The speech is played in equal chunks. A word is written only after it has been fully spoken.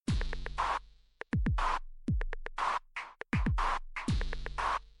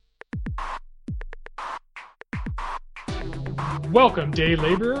Welcome, day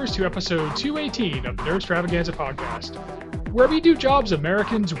laborers, to episode 218 of the Nerd Extravaganza podcast, where we do jobs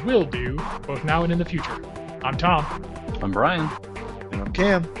Americans will do, both now and in the future. I'm Tom. I'm Brian. And I'm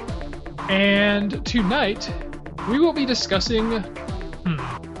Cam. And tonight, we will be discussing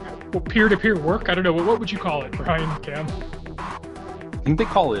peer-to-peer work. I don't know, what would you call it, Brian, Cam? I think they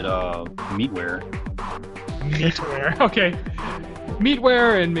call it meatware. Meatware, okay.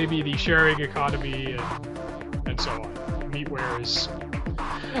 Meatware and maybe the sharing economy and so on. Meatware is...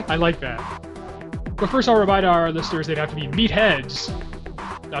 I like that. But first I'll remind our listeners they'd have to be meatheads.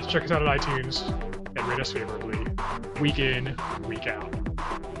 Not to check us out on iTunes and rate us favorably. Week in, week out.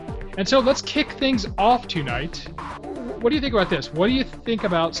 And so let's kick things off tonight. What do you think about this? What do you think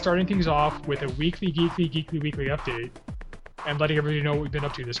about starting things off with a weekly update and letting everybody know what we've been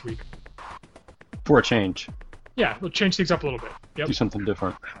up to this week? For a change. Yeah, we'll change things up a little bit. Yep. Do something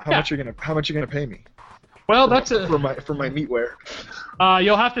different. How much you gonna pay me? Well, that's a... for my meatware.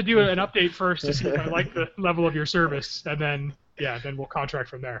 You'll have to do an update first to see if I like the level of your service, and then we'll contract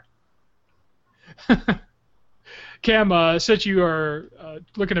from there. Cam, since you are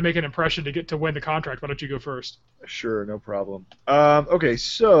looking to make an impression to win the contract, why don't you go first? Sure, no problem. Okay,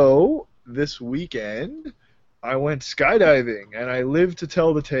 so this weekend I went skydiving, and I lived to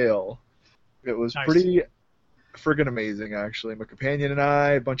tell the tale. It was Nice. pretty friggin' amazing, actually. My companion and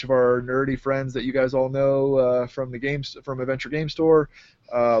I, a bunch of our nerdy friends that you guys all know from Adventure Game Store,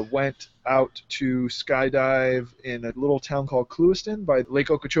 went out to skydive in a little town called Clewiston by Lake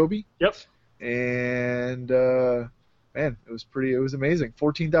Okeechobee. Yep. And man, it was amazing.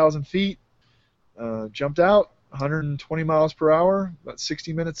 14,000 feet, jumped out, 120 miles per hour, about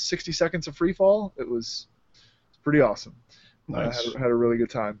 60 seconds of free fall. It's pretty awesome. Nice. Had a really good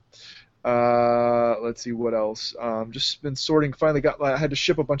time. Let's see what else. Just been sorting. Finally I had to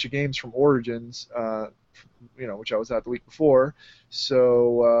ship a bunch of games from Origins, which I was at the week before.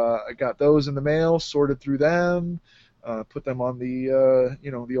 So I got those in the mail, sorted through them, put them on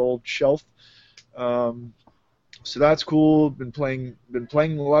the old shelf. So that's cool. Been playing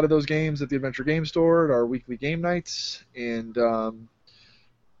a lot of those games at the Adventure Game Store at our weekly game nights. And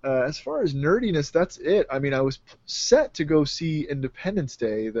as far as nerdiness, that's it. I mean, I was set to go see Independence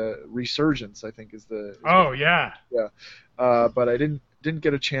Day, the Resurgence, I think is the. Yeah. But I didn't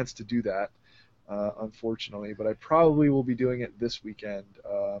get a chance to do that, unfortunately. But I probably will be doing it this weekend.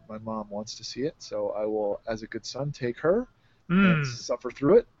 My mom wants to see it, so I will, as a good son, take her and suffer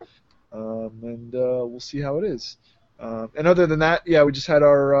through it, and we'll see how it is. And other than that, we just had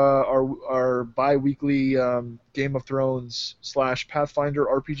our bi-weekly Game of Thrones / Pathfinder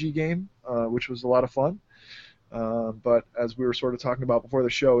RPG game, which was a lot of fun. But as we were sort of talking about before the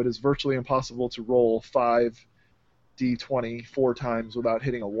show, it is virtually impossible to roll 5d20 4 times without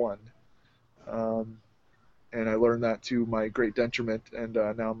hitting a 1. And I learned that to my great detriment, and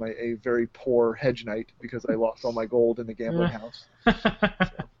now I'm a very poor hedge knight because I lost all my gold in the gambling house. So,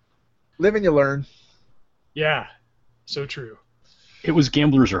 live and you learn. Yeah. So true. It was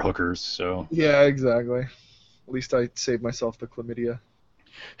gamblers or hookers, so... Yeah, exactly. At least I saved myself the chlamydia.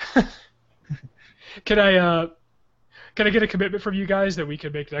 Can I get a commitment from you guys that we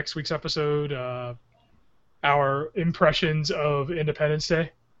can make next week's episode our impressions of Independence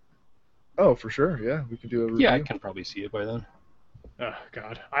Day? Oh, for sure. Yeah, we can do a review. Yeah, I can probably see it by then. Oh,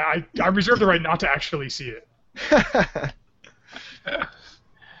 God. I reserve the right not to actually see it.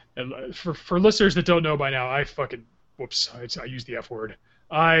 And for listeners that don't know by now, I used the F word.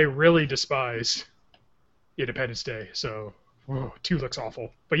 I really despise Independence Day, so 2 looks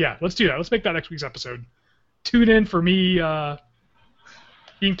awful. But yeah, let's do that. Let's make that next week's episode. Tune in for me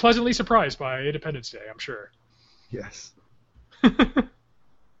being pleasantly surprised by Independence Day, I'm sure. Yes.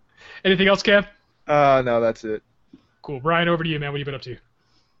 Anything else, Cam? No, that's it. Cool. Brian, over to you, man. What have you been up to?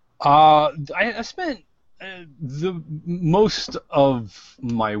 I spent the most of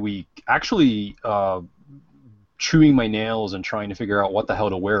my week actually chewing my nails and trying to figure out what the hell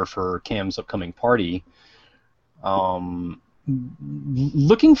to wear for Cam's upcoming party.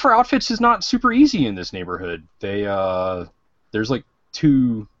 Looking for outfits is not super easy in this neighborhood. There's like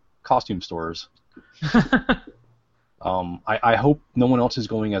 2 costume stores. I hope no one else is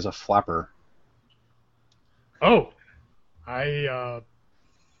going as a flapper. Oh, a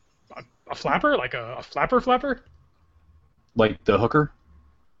flapper? Like a flapper? Like the hooker?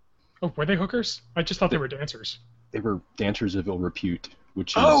 Oh, were they hookers? I just thought they were dancers. They were dancers of ill repute,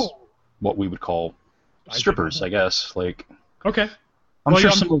 which is what we would call strippers, I guess. Like, okay. I'm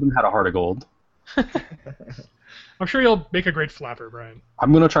sure some of them had a heart of gold. I'm sure you'll make a great flapper, Brian.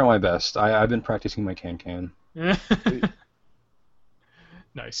 I'm going to try my best. I've been practicing my can-can.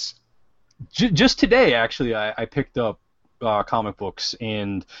 Nice. Just today, actually, I picked up comic books,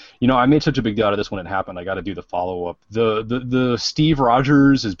 and I made such a big deal out of this when it happened. I got to do the follow up. The Steve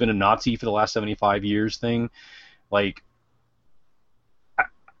Rogers has been a Nazi for the last 75 years thing. Like,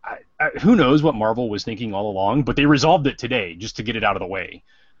 who knows what Marvel was thinking all along, but they resolved it today just to get it out of the way.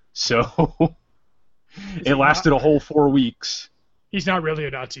 So it lasted a whole 4 weeks. He's not really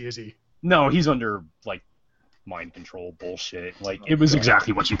a Nazi, is he? No, he's under like mind control bullshit. Like, it was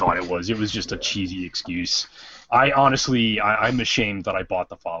exactly what you thought it was. It was just a cheesy excuse. I'm ashamed that I bought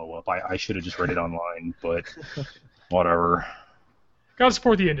the follow-up. I should have just read it online, but whatever. Gotta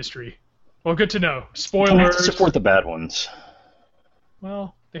support the industry. Well, good to know. Don't have Spoilers. to support the bad ones.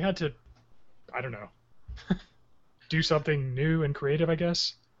 Well, they had to, I don't know, do something new and creative, I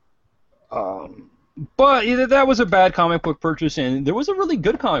guess. But that was a bad comic book purchase, and there was a really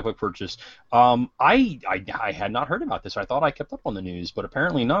good comic book purchase. I had not heard about this. I thought I kept up on the news, but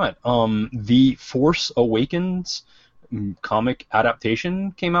apparently not. The Force Awakens comic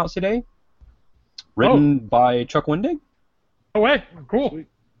adaptation came out today, written by Chuck Wendig. Oh, way. Cool. Sweet.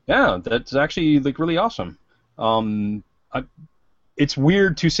 Yeah, that's actually like really awesome. It's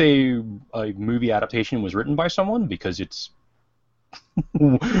weird to say a movie adaptation was written by someone because it's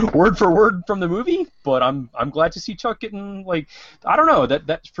word for word from the movie, but I'm glad to see Chuck getting, like, I don't know,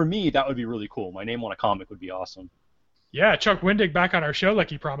 that for me that would be really cool. My name on a comic would be awesome. Yeah, Chuck Wendig back on our show like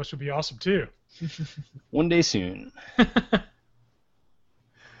he promised would be awesome too. One day soon.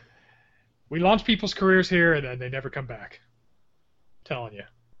 We launch people's careers here and then they never come back. I'm telling you.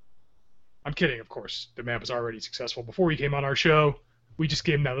 I'm kidding, of course. The man was already successful before he came on our show. We just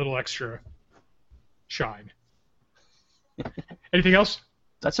gave him that little extra shine. Anything else?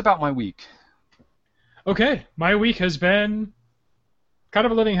 That's about my week. Okay, my week has been kind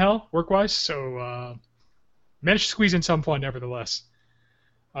of a living hell, work-wise, so managed to squeeze in some fun, nevertheless.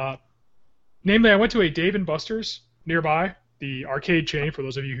 Namely, I went to a Dave & Buster's nearby, the arcade chain, for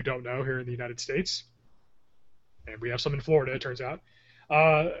those of you who don't know, here in the United States. And we have some in Florida, it turns out.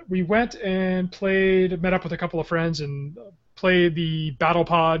 We went and met up with a couple of friends and played the Battle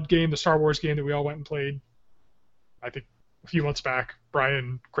Pod game, the Star Wars game that we all went and played, I think, a few months back.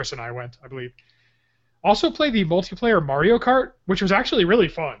 Brian, Chris, and I went, I believe. Also played the multiplayer Mario Kart, which was actually really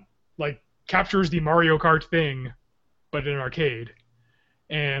fun. Like, captures the Mario Kart thing, but in an arcade.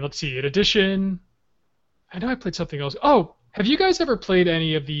 And let's see, in addition, I know I played something else. Oh, have you guys ever played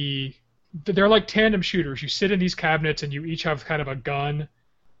any of they're like tandem shooters. You sit in these cabinets and you each have kind of a gun.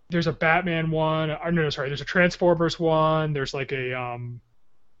 There's a Batman one. There's a Transformers one. There's like a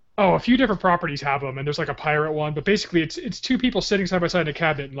few different properties have them, and there's like a pirate one. But basically, it's two people sitting side by side in a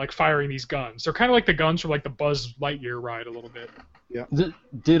cabinet and like firing these guns. They're kind of like the guns from like the Buzz Lightyear ride a little bit. Yeah.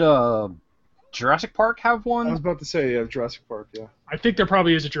 Did Jurassic Park have one? I was about to say Jurassic Park. Yeah. I think there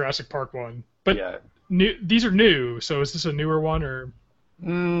probably is a Jurassic Park one, but yeah. These are new. So is this a newer one or?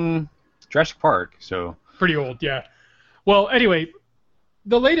 Jurassic Park. So pretty old, yeah. Well, anyway,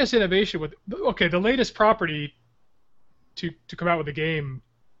 the latest innovation the latest property to come out with a game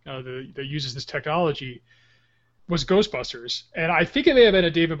that uses this technology was Ghostbusters, and I think it may have been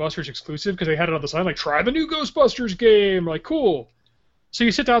a Dave & Buster's exclusive because they had it on the side, like, try the new Ghostbusters game, like, cool. So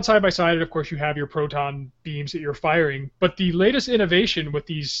you sit down side by side, and of course you have your proton beams that you're firing, but the latest innovation with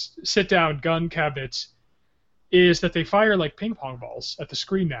these sit-down gun cabinets is that they fire like ping pong balls at the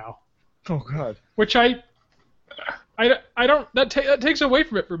screen now. Oh God. Which I don't, that takes away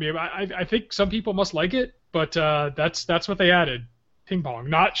from it for me. I think some people must like it, but that's what they added. Ping pong,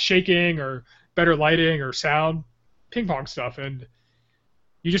 not shaking or better lighting or sound, ping pong stuff, and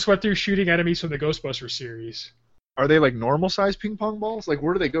you just went through shooting enemies from the Ghostbusters series. Are they like normal size ping pong balls? Like,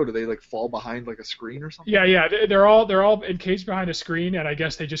 where do they go? Do they like fall behind like a screen or something? Yeah, they're all encased behind a screen, and I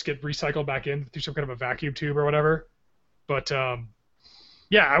guess they just get recycled back in through some kind of a vacuum tube or whatever. But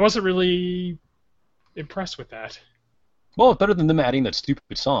yeah, I wasn't really impressed with that. Well, better than them adding that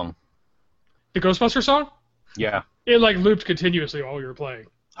stupid song. The Ghostbusters song? Yeah. It like looped continuously while we were playing.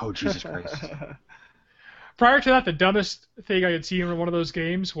 Oh, Jesus Christ. Prior to that, the dumbest thing I had seen in one of those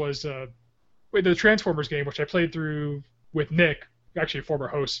games was the Transformers game, which I played through with Nick, actually a former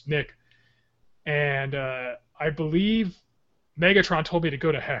host, Nick. And I believe Megatron told me to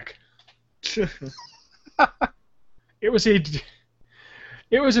go to heck. It was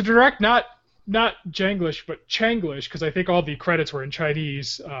a direct, not Janglish, but Changlish, because I think all the credits were in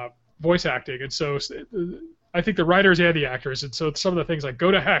Chinese voice acting, and so I think the writers and the actors, and so some of the things like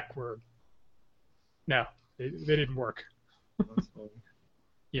 "go to heck" were no, they didn't work. That's funny.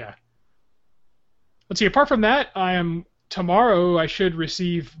 Yeah. Let's see. Apart from that, tomorrow I should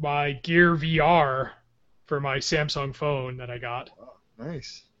receive my Gear VR for my Samsung phone that I got. Wow,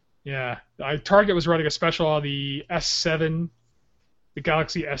 nice. Yeah, Target was running a special on the S7, the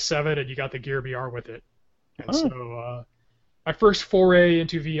Galaxy S7, and you got the Gear VR with it. And so Oh, my first foray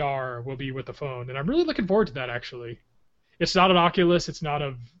into VR will be with the phone, and I'm really looking forward to that. Actually, it's not an Oculus, it's not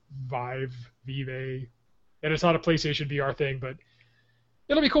a Vive, and it's not a PlayStation VR thing, but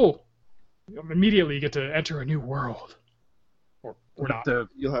it'll be cool. Immediately, you get to enter a new world, or you have not. to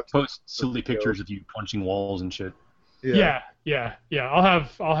You'll have to post silly go. pictures of you punching walls and shit. Yeah. Yeah.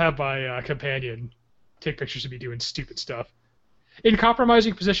 I'll have my companion take pictures of me doing stupid stuff in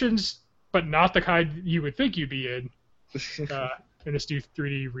compromising positions, but not the kind you would think you'd be uh, in this new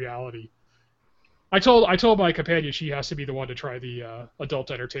 3D reality. I told my companion she has to be the one to try the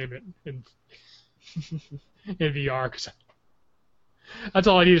adult entertainment in VR because that's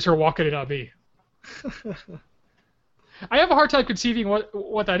all I need is her walking it on me. I have a hard time conceiving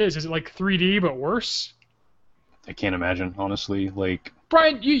what that is. Is it like 3D but worse? I can't imagine, honestly. Like,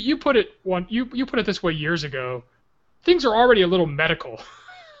 Brian, you put it you put it this way years ago. Things are already a little medical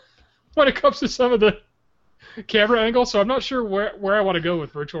when it comes to some of the camera angles, so I'm not sure where I want to go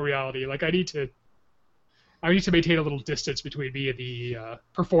with virtual reality. Like I need to maintain a little distance between me and the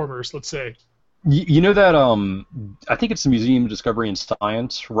performers, let's say. you know that I think it's the Museum of Discovery and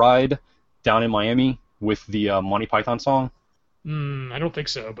Science ride down in Miami with the Monty Python song. I don't think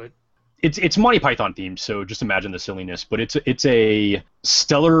so, but It's Monty Python themed, so just imagine the silliness. But it's a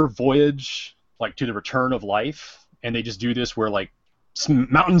stellar voyage, like to the return of life, and they just do this where like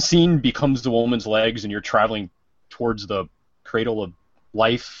mountain scene becomes the woman's legs, and you're traveling towards the cradle of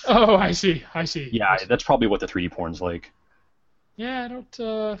life. oh, I see. Yeah, that's probably what the 3D porn's like. Yeah, I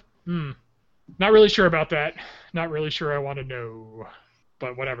don't. Not really sure about that. Not really sure I want to know.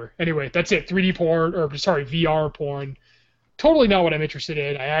 But whatever. Anyway, that's it. 3D porn, or sorry, VR porn. Totally not what I'm interested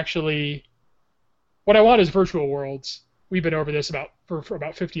in. What I want is virtual worlds. We've been over this for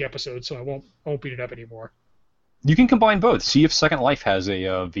about 50 episodes, so I won't beat it up anymore. You can combine both. See if Second Life has a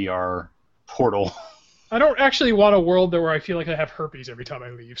VR portal. I don't actually want a world where I feel like I have herpes every time I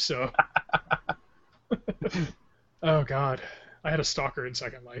leave. So. Oh God, I had a stalker in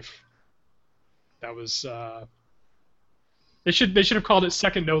Second Life. That was. They should have called it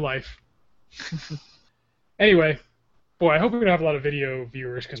Second No Life. Anyway, boy, I hope we're gonna have a lot of video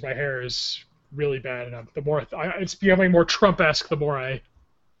viewers because my hair is really bad, and it's becoming more Trump-esque the more I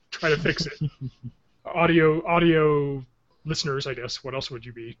try to fix it. Audio listeners, I guess. What else would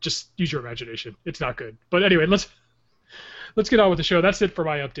you be? Just use your imagination. It's not good. But anyway, let's get on with the show. That's it for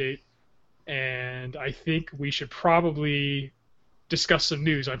my update, and I think we should probably discuss some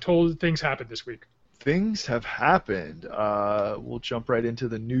news. I'm told things happened this week. Things have happened. We'll jump right into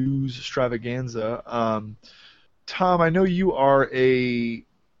the news extravaganza. Tom, I know you are a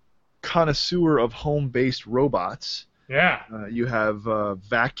connoisseur of home-based robots. Yeah. You have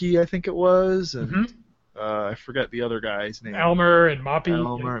Vacky, I think it was, and I forget the other guy's name. Elmer and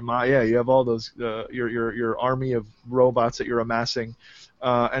Moppy. Yeah, you have all those your army of robots that you're amassing.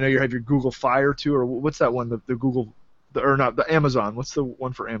 I know you have your Google Fire too, or what's that one? The Google, or not the Amazon. What's the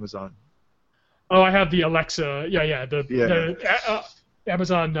one for Amazon? Oh, I have the Alexa. Yeah. The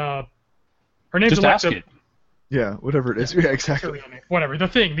Amazon. Her name's Just Alexa. ask it. Yeah, whatever it is. Yeah, exactly. Whatever.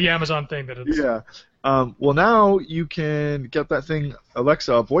 The Amazon thing that it's. Yeah. Well, now you can get that thing,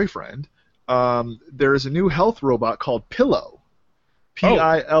 Alexa, a boyfriend. There is a new health robot called Pillow.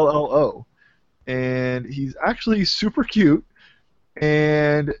 Pillo. And he's actually super cute.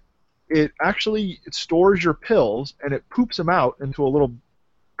 And it stores your pills and it poops them out into a little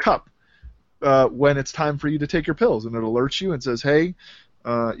cup when it's time for you to take your pills. And it alerts you and says, hey,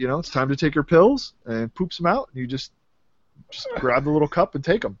 it's time to take your pills, and poops them out. And you just grab the little cup and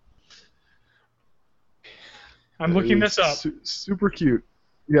take them. I'm looking this up. Super cute.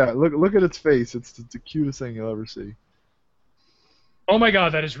 Yeah, look at its face. It's the cutest thing you'll ever see. Oh my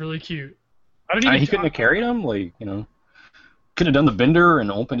God, that is really cute. I don't even. He couldn't have carried him, couldn't have done the bender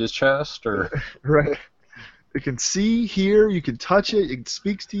and opened his chest, or right. It can see, hear, you can touch it. It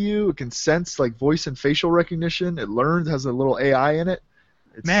speaks to you. It can sense voice and facial recognition. It learns, has a little AI in it.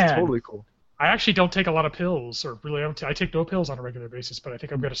 It's totally cool. I actually don't take a lot of pills, or really, I take no pills on a regular basis. But I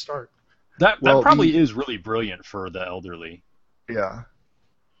think I'm going to start. That probably is really brilliant for the elderly. Yeah.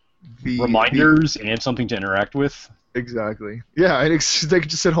 Reminders and something to interact with. Exactly. Yeah, and they could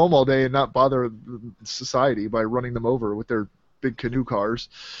just sit home all day and not bother society by running them over with their big canoe cars.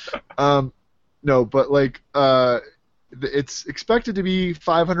 No, but it's expected to be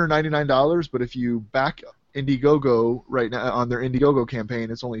 $599, but if you back Indiegogo right now on their Indiegogo campaign,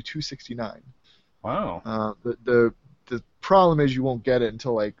 it's only $269. Wow. The problem is you won't get it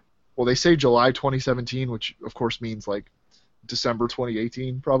until they say July 2017, which of course means December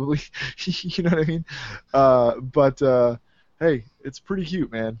 2018, probably. You know what I mean? But hey, it's pretty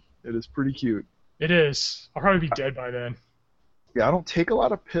cute, man. It is pretty cute. It is. I'll probably be dead by then. Yeah, I don't take a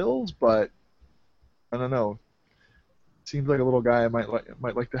lot of pills, but I don't know. Seems like a little guy I might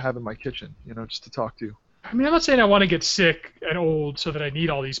like to have in my kitchen, just to talk to. I mean, I'm not saying I want to get sick and old so that I need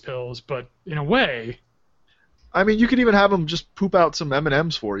all these pills, but in a way. I mean, you could even have them just poop out some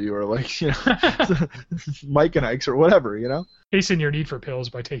M&Ms for you, or Mike and Ike's or whatever, Hasten your need for pills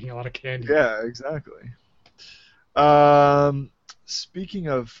by taking a lot of candy. Yeah, exactly. Speaking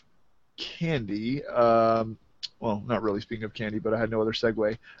of candy, well, not really speaking of candy, but I had no other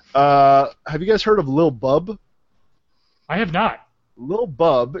segue. Have you guys heard of Lil Bub? I have not. Lil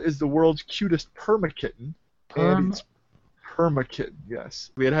Bub is the world's cutest permakitten. And it's permakitten,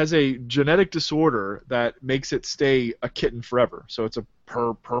 yes. It has a genetic disorder that makes it stay a kitten forever. So it's a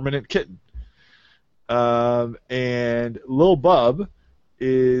permanent kitten. And Lil Bub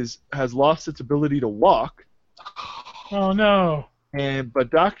has lost its ability to walk. Oh no.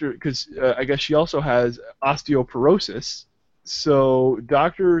 But because I guess she also has osteoporosis, so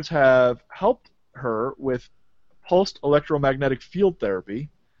doctors have helped her with pulsed electromagnetic field therapy,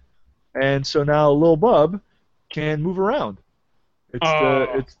 and so now Lil Bub can move around.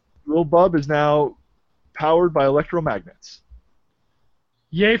 Lil Bub is now powered by electromagnets.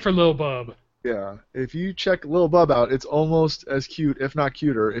 Yay for Lil Bub. Yeah, if you check Lil Bub out, it's almost as cute, if not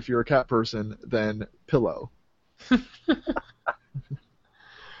cuter, if you're a cat person, than Pillow.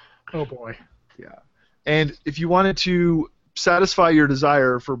 Oh boy. Yeah. And if you wanted to satisfy your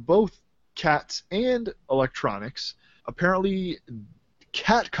desire for both cats and electronics, apparently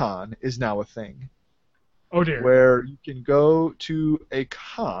CatCon is now a thing. Oh dear. Where you can go to a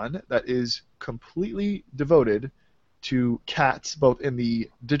con that is completely devoted to cats, both in the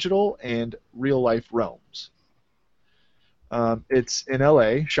digital and real life realms. It's in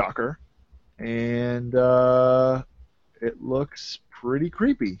LA, shocker, and it looks pretty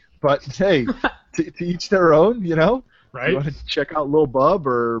creepy. But hey, to each their own, Right. You want to check out Lil Bub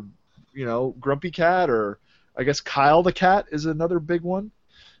or, Grumpy Cat, or I guess Kyle the Cat is another big one.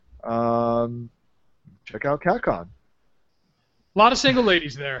 Check out CatCon. A lot of single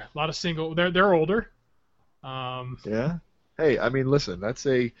ladies there. A lot of single. They're older. Yeah. Hey, I mean, listen.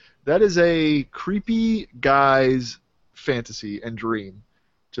 That is a creepy guy's fantasy and dream.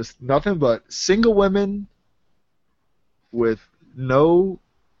 Just nothing but single women with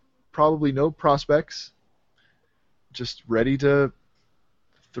probably no prospects, just ready to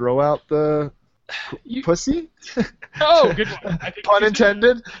throw out the pussy. Oh, good one. I think Pun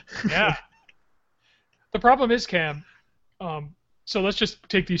intended. Yeah. The problem is, Cam, so let's just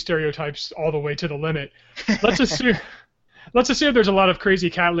take these stereotypes all the way to the limit. Let's assume there's a lot of crazy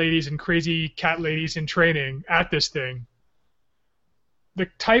cat ladies and crazy cat ladies in training at this thing. The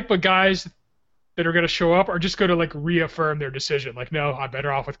type of guys that are going to show up are just going to reaffirm their decision. No, I'm better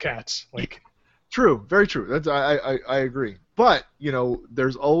off with cats. True, very true. That's I agree. But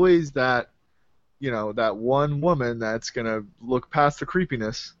there's always that that one woman that's going to look past the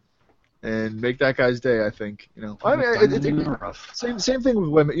creepiness and make that guy's day, I think. I mean, same thing with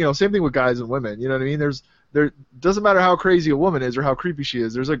women. Same thing with guys and women. You know what I mean? There doesn't matter how crazy a woman is or how creepy she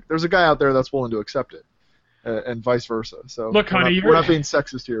is. There's a guy out there that's willing to accept it, and vice versa. So look, honey, we're not being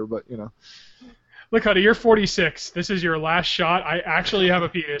sexist here, but Look, honey, you're 46. This is your last shot. I actually have a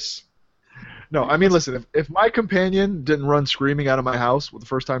penis. No, I mean, listen. If my companion didn't run screaming out of my house the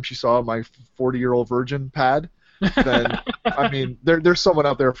first time she saw my 40-year-old virgin pad, then I mean, there's someone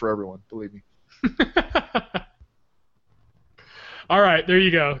out there for everyone. Believe me. All right, there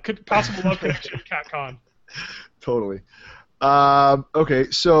you go. Possible love connection, CatCon. Totally.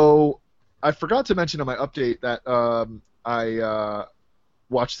 Okay, so I forgot to mention in my update that I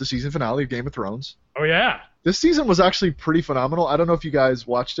watched the season finale of Game of Thrones. Oh yeah. This season was actually pretty phenomenal. I don't know if you guys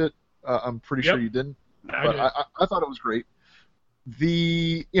watched it. I'm pretty sure you didn't. But I thought it was great.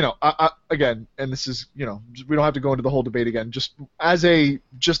 Again, and this is, we don't have to go into the whole debate again. Just as a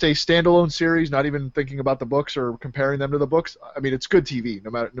standalone series, not even thinking about the books or comparing them to the books. I mean, it's good TV,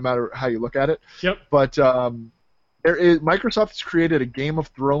 no matter how you look at it. Yep. But Microsoft has created a Game of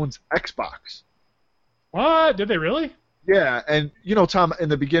Thrones Xbox. What? Did they really? Yeah, and Tom, in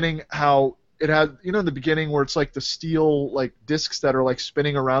the beginning, how it had, in the beginning where it's like the steel discs that are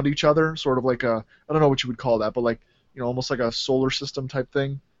spinning around each other, sort of like I don't know what you would call that, but almost like a solar system type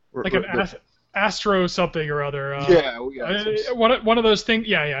thing. Like an astro something or other. Yeah. One of those things.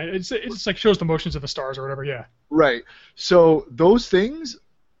 Yeah. It's shows the motions of the stars or whatever. Yeah. Right. So those things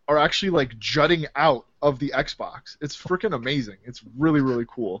are actually jutting out of the Xbox. It's freaking amazing. It's really, really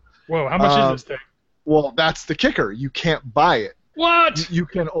cool. Whoa! How much is this thing? Well, that's the kicker. You can't buy it. What? You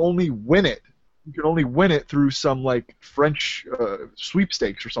can only win it. You can only win it through some like French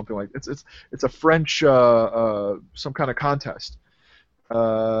sweepstakes or something like that. It's a French some kind of contest.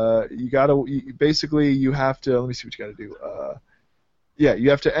 Basically you have to, let me see what you got to do. You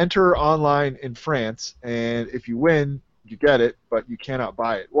have to enter online in France, and if you win, you get it, but you cannot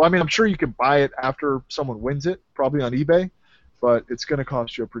buy it. Well, I mean, I'm sure you can buy it after someone wins it, probably on eBay, but it's going to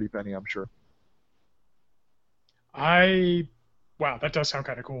cost you a pretty penny, I'm sure. Wow, that does sound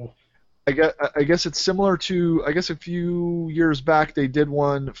kind of cool. I guess it's similar to, I guess a few years back they did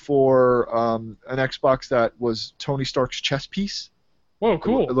one for an Xbox that was Tony Stark's chess piece. Whoa,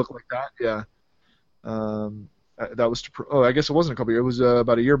 cool. It looked like that, yeah. That was I guess it wasn't a couple years. It was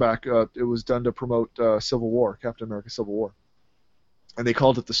about a year back. It was done to promote Civil War, Captain America Civil War. And they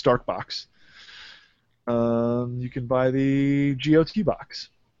called it the Stark Box. You can buy the GOT box.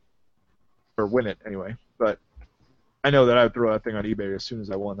 Or win it, anyway. But I know that I would throw that thing on eBay as soon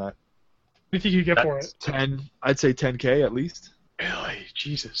as I won that. What do you think you get for it? I'd say 10K at least. Really?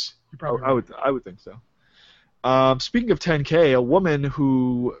 Jesus. You probably I would think so. Speaking of 10K, a woman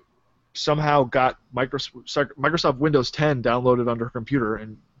who somehow got Microsoft Windows 10 downloaded onto her computer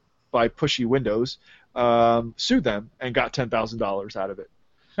and by pushy Windows, sued them and got $10,000 out of it.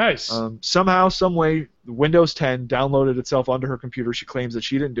 Nice. Somehow, some way, Windows 10 downloaded itself onto her computer. She claims that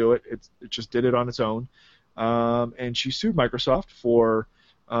she didn't do it. It just did it on its own. And she sued Microsoft for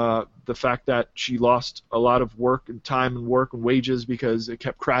the fact that she lost a lot of work and time and work and wages because it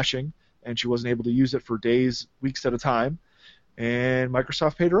kept crashing and she wasn't able to use it for days, weeks at a time. And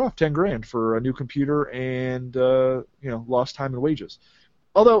Microsoft paid her off $10,000 for a new computer and lost time and wages.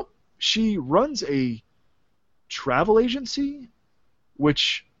 Although she runs a travel agency,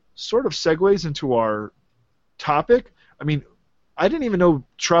 which sort of segues into our topic. I mean, I didn't even know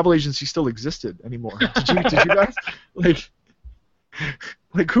travel agencies still existed anymore. Did you guys?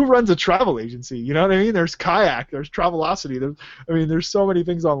 Like who runs a travel agency? You know what I mean? There's Kayak, there's Travelocity. There's so many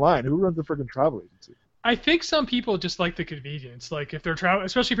things online. Who runs a freaking travel agency? I think some people just like the convenience. Like if they're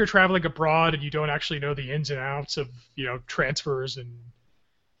especially if you're traveling abroad and you don't actually know the ins and outs of transfers and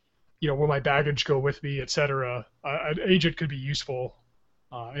will my baggage go with me, etc. An agent could be useful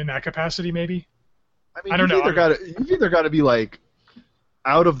in that capacity, maye. I don't know. You've either got to be like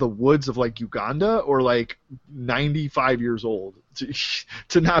out of the woods of like Uganda or like 95 years old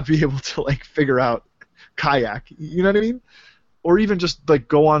to not be able to like figure out Kayak. You know what I mean? Or even just like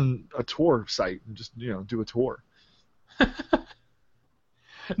go on a tour site and just do a tour.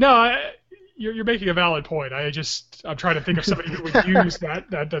 No, you're making a valid point. I'm trying to think of somebody who would use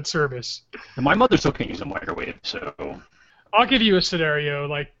that service. And my mother still can't use a microwave, so I'll give you a scenario.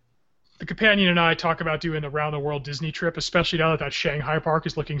 Like the companion and I talk about doing the round the world Disney trip, especially now that Shanghai park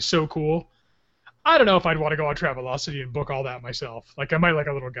is looking so cool. I don't know if I'd want to go on Travelocity and book all that myself. Like I might like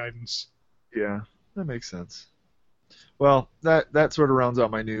a little guidance. Yeah, that makes sense. Well, that sort of rounds out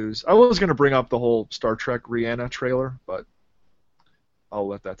my news. I was going to bring up the whole Star Trek Rihanna trailer, but I'll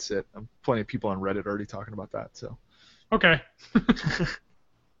let that sit. Plenty of people on Reddit already talking about that. So. Okay.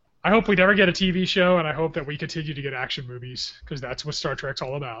 I hope we never get a TV show, and I hope that we continue to get action movies, because that's what Star Trek's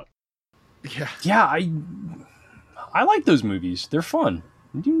all about. Yeah. Yeah, I like those movies. They're fun.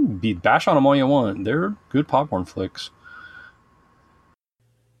 You can bash on them all you want. They're good popcorn flicks.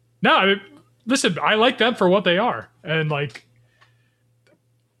 No, listen, I like them for what they are. And,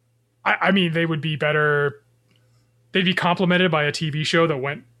 I mean, they would be better. They'd be complemented by a TV show that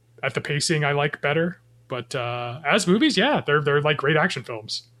went at the pacing I like better. But as movies, yeah, they're like great action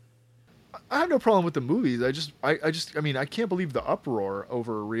films. I have no problem with the movies. I mean, I can't believe the uproar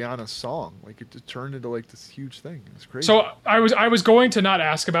over Rihanna's song. Like, it turned into, like, this huge thing. It's crazy. So I was going to not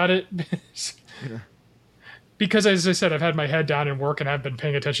ask about it. Yeah. Because, as I said, I've had my head down in work and haven't been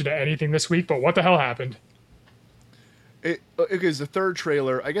paying attention to anything this week, but what the hell happened? It was the third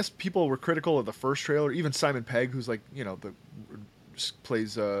trailer. I guess people were critical of the first trailer. Even Simon Pegg, who's like,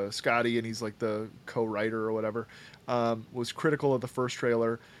 plays Scotty, and he's like the co-writer or whatever, was critical of the first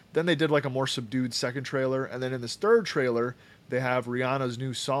trailer. Then they did like a more subdued second trailer, and then in this third trailer, they have Rihanna's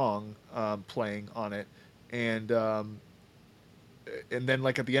new song playing on it, and then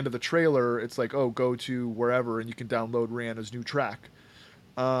like at the end of the trailer, it's like, oh, go to wherever and you can download Rihanna's new track.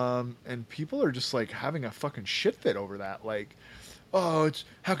 And people are just like having a fucking shit fit over that. Like, oh,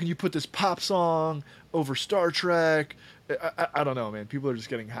 how can you put this pop song over Star Trek? I don't know, man. People are just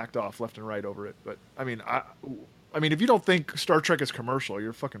getting hacked off left and right over it. But I mean, if you don't think Star Trek is commercial,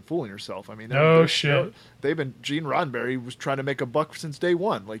 you're fucking fooling yourself. I mean, no shit. Gene Roddenberry was trying to make a buck since day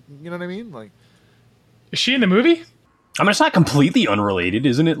one. Like, you know what I mean? Like, is she in the movie? I mean, it's not completely unrelated,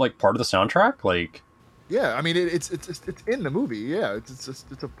 isn't it? Like part of the soundtrack, like. Yeah, I mean it's in the movie. Yeah, it's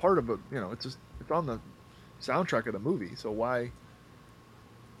just it's a part of it. It's on the soundtrack of the movie. So why?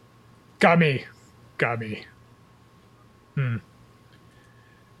 Got me. Got me. Hmm.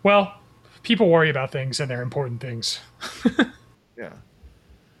 Well, people worry about things and they're important things. Yeah.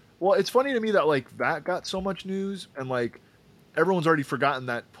 Well, it's funny to me that like that got so much news and like everyone's already forgotten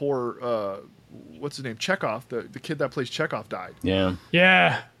that poor what's his name, Chekhov, the kid that plays Chekhov died. Yeah.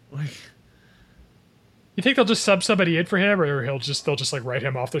 Yeah. Like, You think they'll just sub somebody in for him, or they'll just like write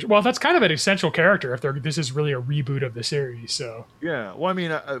him off the? Well, that's kind of an essential character if this is really a reboot of the series. So yeah. Well, I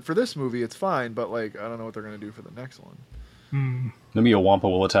mean, for this movie, it's fine, but like, I don't know what they're gonna do for the next one. Maybe a Wampa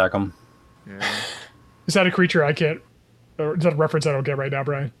will attack him. Yeah. Is that a creature I can't? Or is that a reference I don't get right now,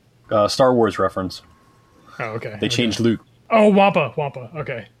 Brian? Star Wars reference. Oh, okay. They changed Luke. Oh, Wampa.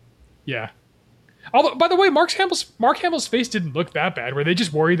 Okay. Yeah. Although, by the way, Mark Hamill's face didn't look that bad. Were they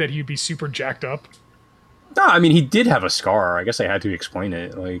just worried that he'd be super jacked up? No, I mean, he did have a scar. I guess I had to explain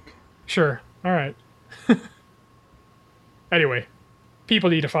it. Like, Sure. All right. Anyway, people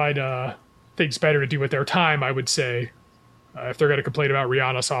need to find things better to do with their time, I would say, if they're going to complain about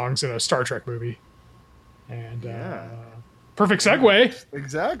Rihanna songs in a Star Trek movie. And perfect segue.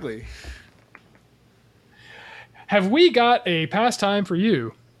 Exactly. Have we got a pastime for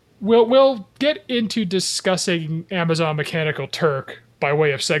you? We'll get into discussing Amazon Mechanical Turk by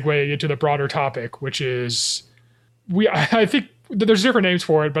way of segueing into the broader topic, which is I think there's different names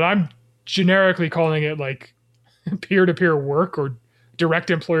for it, but I'm generically calling it like peer-to-peer work or direct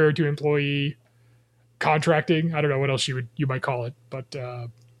employer to employee contracting. I don't know what else you might call it, but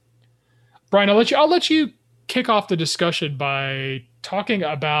Brian, I'll let you kick off the discussion by talking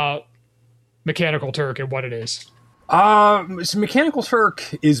about Mechanical Turk and what it is. So Mechanical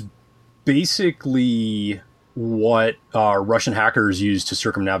Turk is basically what Russian hackers use to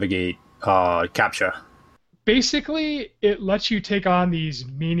circumnavigate CAPTCHA. Basically, it lets you take on these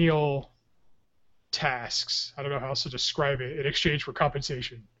menial tasks. I don't know how else to describe it in exchange for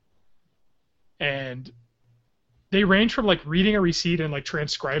compensation. And they range from like reading a receipt and like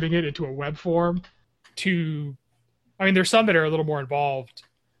transcribing it into a web form to, I mean, there's some that are a little more involved,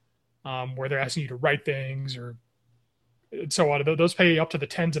 where they're asking you to write things or and so on. Those pay up to the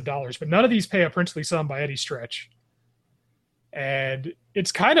tens of dollars, but none of these pay a princely sum by any stretch. And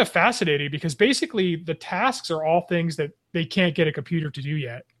it's kind of fascinating because basically the tasks are all things that they can't get a computer to do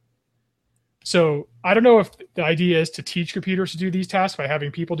yet. So I don't know if the idea is to teach computers to do these tasks by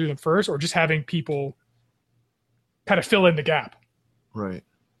having people do them first or just having people kind of fill in the gap. Right.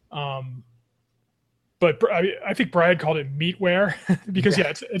 But I think Brian called it meatware because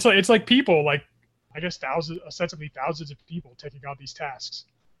it's like people, like I guess ostensibly thousands of people taking on these tasks.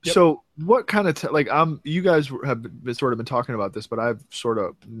 Yep. So what kind of you guys have been sort of been talking about this, but I've sort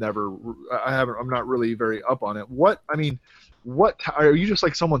of never, I'm not really very up on it. What are you just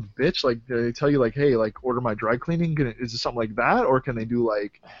like someone's bitch? Like do they tell you like, hey, like order my dry cleaning? Is it something like that, or can they do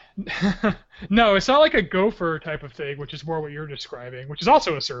like? No, it's not like a gopher type of thing, which is more what you're describing, which is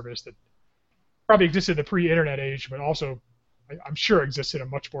also a service that probably existed in the pre-internet age, but also I'm sure exists in a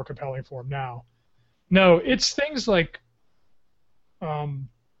much more compelling form now. No, it's things like some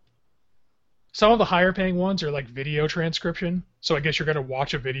of the higher paying ones are like video transcription. So I guess you're going to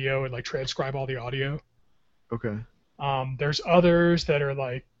watch a video and like transcribe all the audio. Okay. There's others that are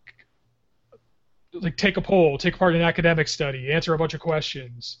like take a poll, take part in an academic study, answer a bunch of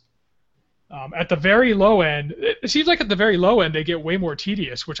questions. At the very low end, it seems like at the very low end they get way more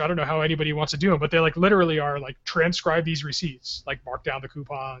tedious, which I don't know how anybody wants to do them, but they like literally are like transcribe these receipts, like mark down the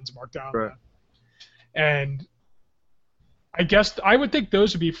coupons, mark down right. And I guess I would think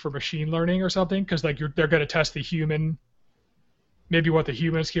those would be for machine learning or something, because like they're going to test the human, maybe what the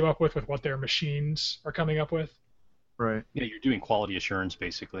humans came up with what their machines are coming up with. Right. Yeah, you're doing quality assurance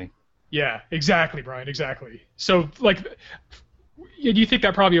basically. Yeah, exactly, Brian, exactly. So like, do you think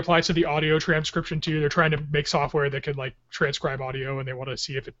that probably applies to the audio transcription too? They're trying to make software that can like transcribe audio, and they want to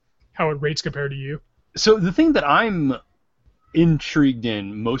see how it rates compared to you. So the thing that I'm intrigued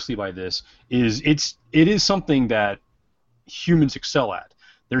in mostly by this is it is something that humans excel at.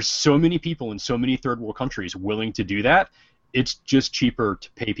 There's so many people in so many third world countries willing to do that. It's just cheaper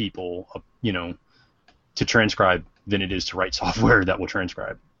to pay people, to transcribe than it is to write software that will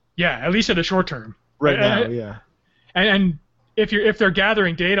transcribe. Yeah, at least in the short term. Right now, yeah. And if they're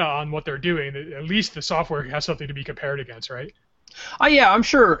gathering data on what they're doing, at least the software has something to be compared against, right? Yeah, I'm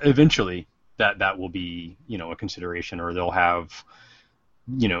sure eventually that will be, a consideration, or they'll have,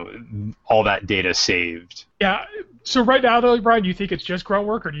 all that data saved. Yeah. So right now, though, Brian, do you think it's just grunt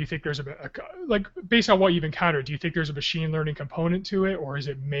work, or do you think there's like based on what you've encountered, do you think there's a machine learning component to it, or is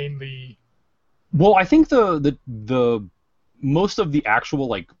it mainly Well, I think the most of the actual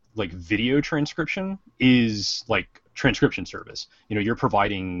like video transcription is like transcription service. You're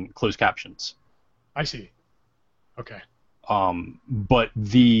providing closed captions. I see. Okay. But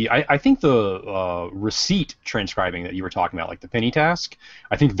I think the receipt transcribing that you were talking about, like the penny task,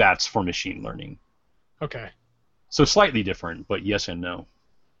 I think that's for machine learning. Okay. So slightly different, but yes and no.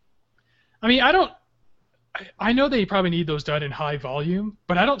 I mean, I know they probably need those done in high volume,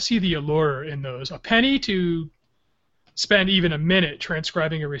 but I don't see the allure in those. A penny to spend even a minute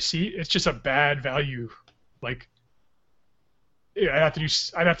transcribing a receipt, it's just a bad value. Like, yeah,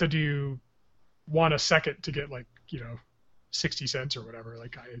 I'd have to do one a second to get like 60 cents or whatever.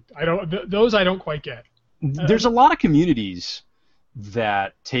 Like I don't those I don't quite get. There's a lot of communities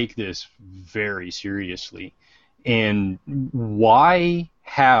that take this very seriously, and why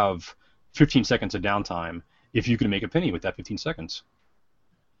have 15 seconds of downtime if you can make a penny with that 15 seconds?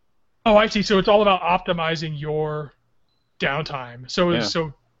 Oh, I see. So it's all about optimizing your downtime. So Yeah.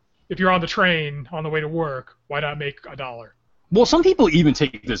 so if you're on the train on the way to work, why not make $1? Well, some people even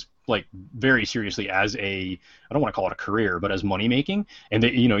take this like very seriously as I don't want to call it a career, but as money making. And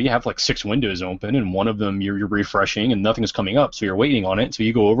you have like 6 windows open, and one of them you're refreshing, and nothing is coming up, so you're waiting on it. So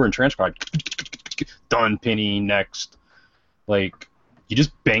you go over and transcribe, done, penny, next. Like you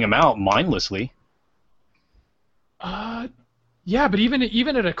just bang them out mindlessly. Yeah, but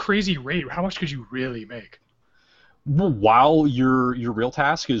even at a crazy rate, how much could you really make? Well, while your real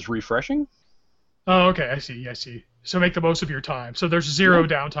task is refreshing. Oh, okay, I see. So make the most of your time. So there's zero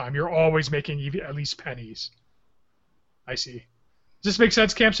downtime. You're always making at least pennies. I see. Does this make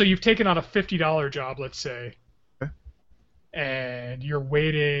sense, Cam? So you've taken on a $50 job, let's say, Okay. and you're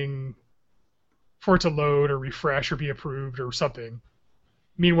waiting for it to load or refresh or be approved or something.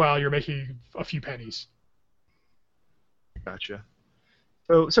 Meanwhile, you're making a few pennies. Gotcha.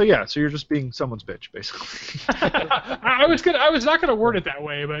 So you're just being someone's bitch, basically. I was not gonna word it that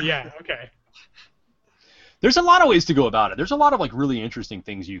way, but yeah, okay. There's a lot of ways to go about it. There's a lot of like really interesting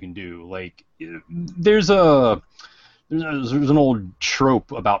things you can do. Like there's an old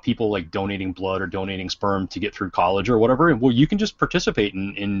trope about people like donating blood or donating sperm to get through college or whatever. Well, you can just participate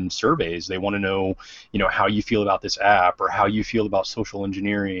in surveys. They want to know, how you feel about this app, or how you feel about social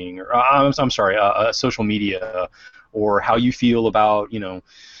engineering, or I'm sorry, social media, or how you feel about,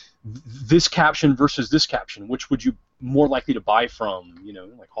 this caption versus this caption. Which would you more likely to buy from?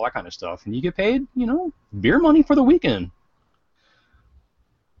 Like all that kind of stuff. And you get paid, beer money for the weekend.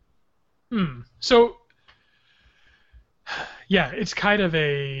 So, yeah, it's kind of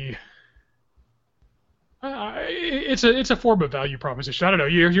it's a form of value proposition. I don't know.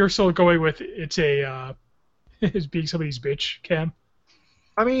 You're still going with it's being somebody's bitch, Cam.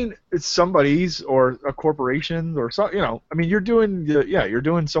 I mean, it's somebody's or a corporation or so. I mean, you're doing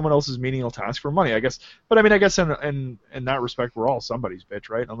someone else's menial task for money, I guess. But I mean, I guess in that respect, we're all somebody's bitch,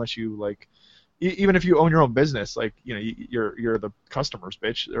 right? Unless you like, even if you own your own business, like you're the customer's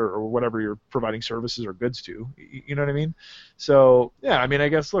bitch or whatever you're providing services or goods to. You know what I mean? So yeah, I mean, I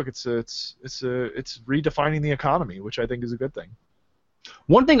guess look, it's redefining the economy, which I think is a good thing.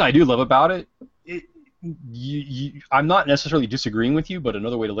 One thing I do love about it. I'm not necessarily disagreeing with you, but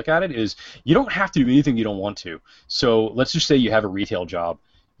another way to look at it is you don't have to do anything you don't want to. So let's just say you have a retail job.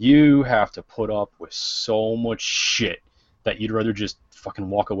 You have to put up with so much shit that you'd rather just fucking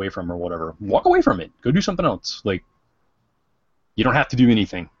walk away from or whatever. Walk away from it. Go do something else. Like, you don't have to do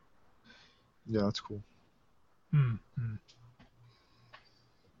anything. Yeah, that's cool.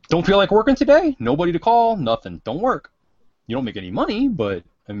 Don't feel like working today? Nobody to call, nothing. Don't work. You don't make any money, but,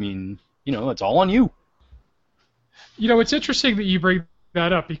 I mean, it's all on you. It's interesting that you bring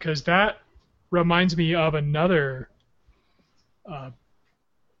that up because that reminds me of another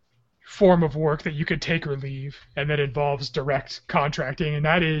form of work that you could take or leave, and that involves direct contracting, and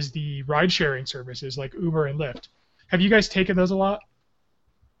that is the ride-sharing services like Uber and Lyft. Have you guys taken those a lot?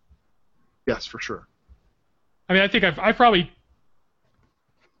 Yes, for sure. I mean, I think I've probably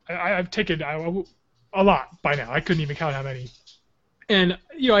I've taken a lot by now. I couldn't even count how many. And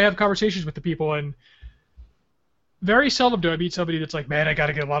I have conversations with the people, and very seldom do I meet somebody that's like, man, I got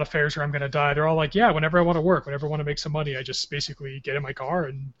to get a lot of fares or I'm going to die. They're all like, yeah, whenever I want to work, whenever I want to make some money, I just basically get in my car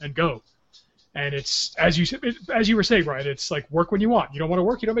and go. And it's, as you were saying, Brian, it's like work when you want. You don't want to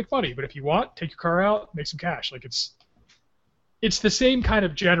work, you don't make money. But if you want, take your car out, make some cash. Like it's the same kind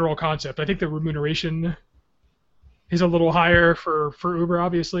of general concept. I think the remuneration is a little higher for Uber,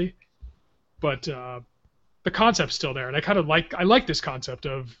 obviously. But the concept's still there. And I like this concept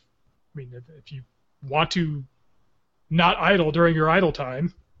of, I mean, if you want to not idle during your idle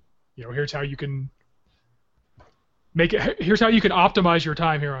time, here's how you can make it. Here's how you can optimize your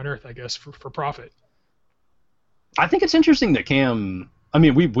time here on Earth, I guess, for profit. I think it's interesting that Cam. I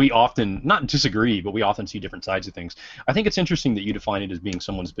mean, we often not disagree, but we often see different sides of things. I think it's interesting that you define it as being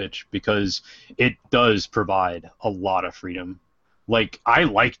someone's bitch because it does provide a lot of freedom. Like, I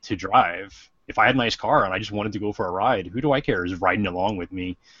like to drive. If I had a nice car and I just wanted to go for a ride, who do I care who's riding along with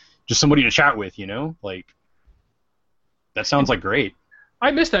me? Just somebody to chat with, you know? Like, that sounds like great.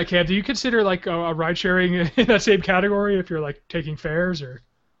 I miss that, Cam. Do you consider like a ride sharing in that same category if you're like taking fares or?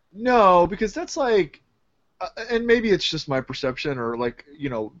 No, because that's like, and maybe it's just my perception or like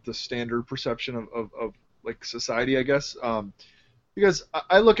the standard perception of like society, I guess. Because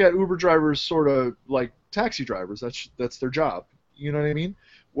I look at Uber drivers sort of like taxi drivers. That's their job. You know what I mean?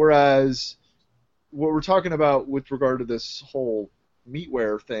 Whereas what we're talking about with regard to this whole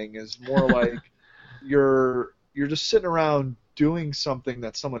meatware thing is more like you're just sitting around doing something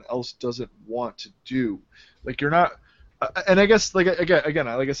that someone else doesn't want to do. Like you're not, and I guess like again,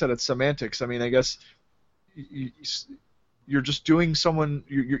 like I said, it's semantics. I mean, I guess you're just doing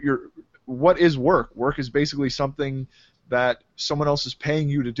you're what is work? Work is basically something that someone else is paying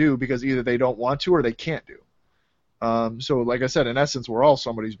you to do because either they don't want to or they can't do. So like I said, in essence, we're all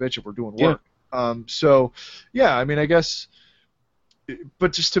somebody's bitch if we're doing work. Yeah. So yeah, I mean, I guess,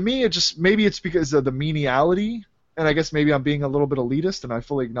 but just to me, maybe it's because of the meniality, and I guess maybe I'm being a little bit elitist, and I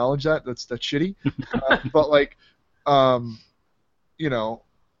fully acknowledge that. That's shitty. But like,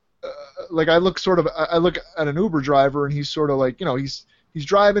 like I look at an Uber driver, and he's sort of like, he's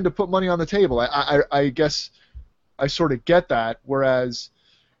driving to put money on the table. I guess I sort of get that, whereas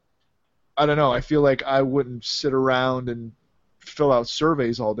I don't know. I feel like I wouldn't sit around and fill out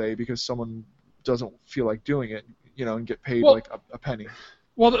surveys all day because someone doesn't feel like doing it, and get paid like a penny.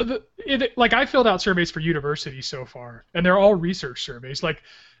 Well, like I filled out surveys for universities so far, and they're all research surveys. Like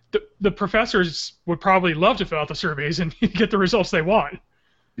the professors would probably love to fill out the surveys and get the results they want.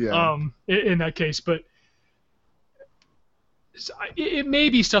 Yeah. In that case, but it may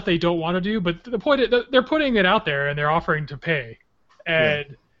be stuff they don't want to do. But the point is, they're putting it out there and they're offering to pay,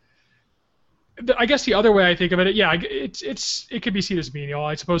 and. I guess the other way I think of it, yeah, it could be seen as menial.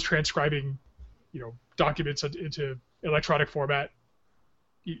 I suppose transcribing, documents into electronic format,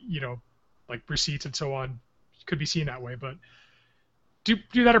 like receipts and so on, could be seen that way. But do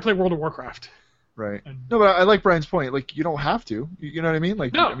that or play World of Warcraft. Right. No, but I like Brian's point. Like, you don't have to. You know what I mean?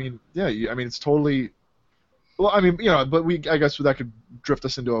 Like, no. I mean, yeah. I mean, it's totally. Well, I mean, but I guess that could drift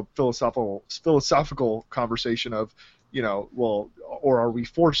us into a philosophical conversation of. Or are we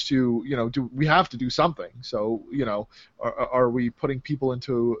forced to, do we have to do something? So, are we putting people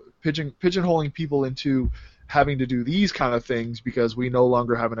into pigeonholing people into having to do these kind of things because we no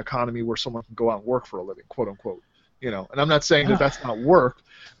longer have an economy where someone can go out and work for a living, quote unquote, And I'm not saying that that's not work,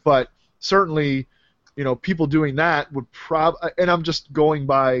 but certainly, people doing that would and I'm just going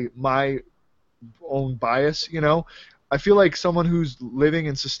by my own bias, I feel like someone who's living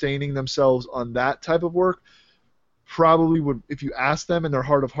and sustaining themselves on that type of work probably would, if you ask them in their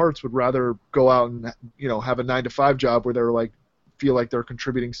heart of hearts, would rather go out and have a 9-to-5 job where they're like feel like they're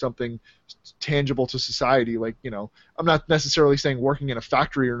contributing something tangible to society. Like I'm not necessarily saying working in a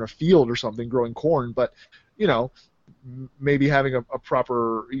factory or in a field or something growing corn, but maybe having a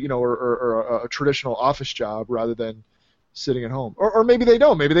proper or a traditional office job rather than sitting at home. Or maybe they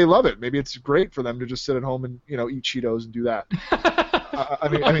don't. Maybe they love it. Maybe it's great for them to just sit at home and eat Cheetos and do that.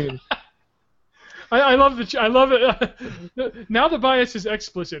 I mean. I love it. Now the bias is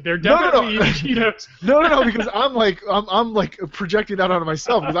explicit. They're definitely eating Cheetos. No, because I'm like projecting that onto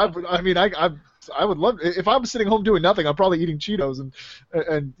myself. Because I would love, if I'm sitting home doing nothing, I'm probably eating Cheetos and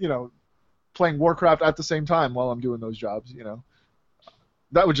playing Warcraft at the same time while I'm doing those jobs.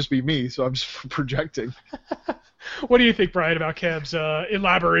 That would just be me. So I'm just projecting. What do you think, Brian, about Cam's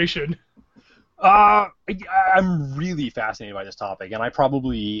elaboration? I'm really fascinated by this topic, and I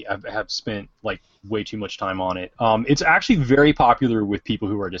probably have spent like way too much time on it. It's actually very popular with people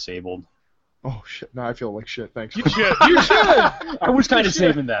who are disabled. Oh shit! Now I feel like shit. Thanks. You should. You should. I was kind of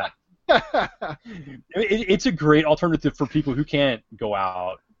saving that. It's a great alternative for people who can't go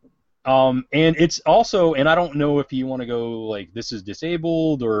out. And it's also, and I don't know if you want to go like this is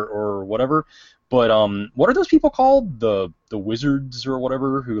disabled or whatever, but what are those people called? The wizards or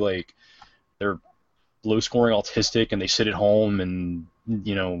whatever who like. They're low-scoring autistic, and they sit at home, and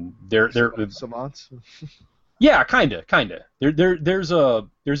they're savants. Yeah, kinda. There's a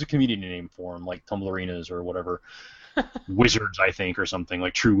community name for them, like Tumblerinas or whatever, wizards I think or something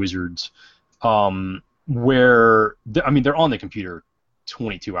like true wizards, where they're on the computer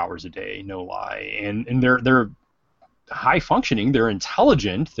 22 hours a day, no lie, and they're high functioning, they're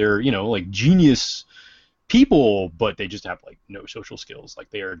intelligent, they're like genius people, but they just have like no social skills. Like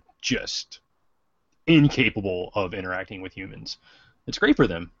they are just incapable of interacting with humans. It's great for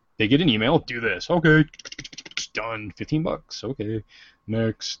them. They get an email, do this, okay, done, $15, okay,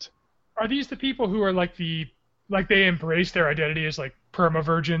 next. Are these the people who are like they embrace their identity as like perma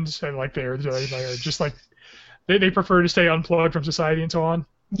virgins and like they're just like they prefer to stay unplugged from society and so on?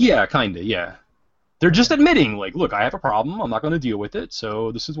 Yeah, kinda, yeah. They're just admitting, like, look, I have a problem, I'm not going to deal with it,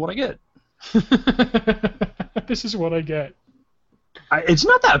 so this is what I get. This is what I get. It's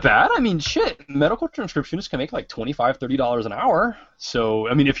not that bad. I mean, shit, medical transcriptionists can make like $25, $30 an hour. So,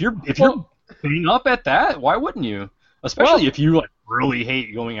 I mean, if you're paying up at that, why wouldn't you? Especially if you like really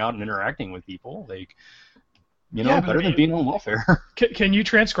hate going out and interacting with people, like, you know, better than being on welfare. Can you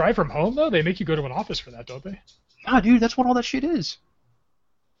transcribe from home though? They make you go to an office for that, don't they? Nah, dude, that's what all that shit is.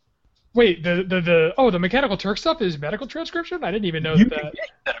 Wait, the Mechanical Turk stuff is medical transcription? I didn't even know that.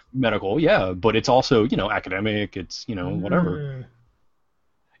 Get medical, yeah, but it's also, you know, academic. It's, you know, whatever.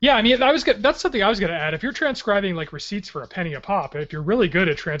 Yeah, I mean, that's something I was going to add. If you're transcribing like receipts for a penny a pop, if you're really good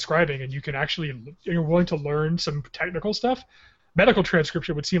at transcribing and you're willing to learn some technical stuff, medical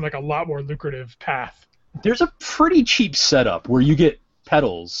transcription would seem like a lot more lucrative path. There's a pretty cheap setup where you get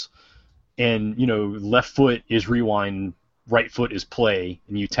pedals, and you know, left foot is rewind, right foot is play,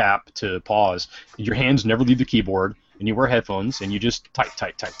 and you tap to pause. And your hands never leave the keyboard, and you wear headphones, and you just type.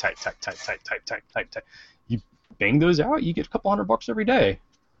 You bang those out, you get a couple $100 every day.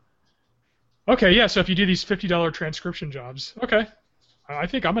 Okay, yeah, so if you do these $50 transcription jobs, okay. I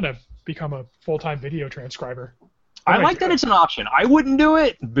think I'm going to become a full-time video transcriber. I like that it's an option. I wouldn't do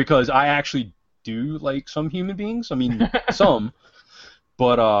it because I actually do like some human beings. I mean, some.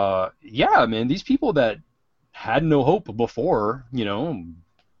 But, yeah, man, these people that had no hope before, you know,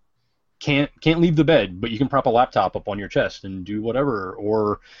 can't leave the bed, but you can prop a laptop up on your chest and do whatever.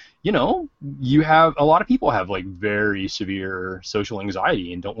 Or, you know, a lot of people have like very severe social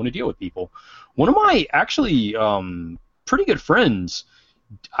anxiety and don't want to deal with people. One of my actually pretty good friends,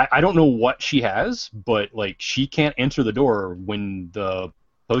 I don't know what she has, but like she can't answer the door when the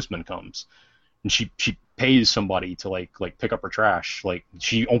postman comes, and she pays somebody to like pick up her trash. Like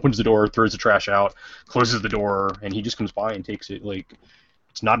she opens the door, throws the trash out, closes the door, and he just comes by and takes it. Like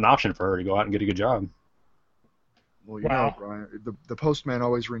it's not an option for her to go out and get a good job. Well, you know, Brian, the postman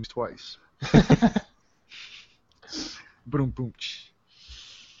always rings twice. Boom, boom.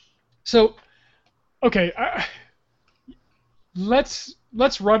 So, okay, let's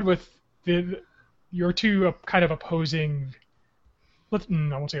run with your two kind of opposing. I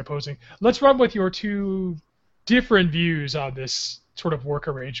won't say opposing. Let's run with your two different views on this sort of work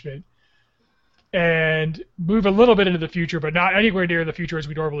arrangement, and move a little bit into the future, but not anywhere near the future as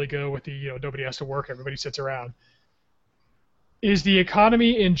we normally go. With the nobody has to work, everybody sits around. Is the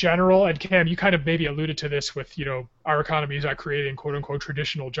economy in general, and Cam, you kind of maybe alluded to this with our economy is not creating quote unquote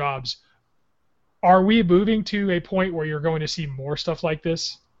traditional jobs. Are we moving to a point where you're going to see more stuff like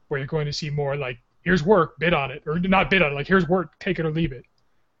this, where you're going to see more like, here's work, bid on it, or not bid on it, like here's work, take it or leave it?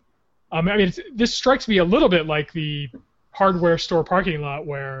 I mean, this strikes me a little bit like the hardware store parking lot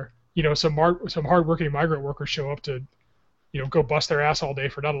where some hardworking migrant workers show up to go bust their ass all day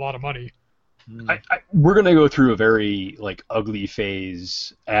for not a lot of money. We're going to go through a very ugly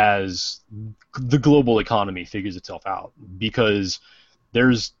phase as the global economy figures itself out, because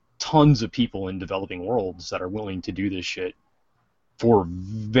there's tons of people in developing worlds that are willing to do this shit for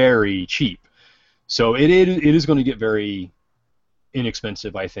very cheap. So it is going to get very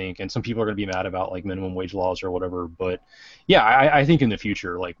inexpensive, I think, and some people are going to be mad about minimum wage laws or whatever. But yeah, I think in the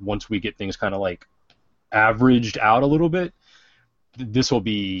future, once we get things kind of averaged out a little bit, this will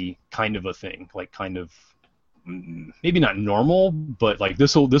be kind of a thing, kind of maybe not normal, but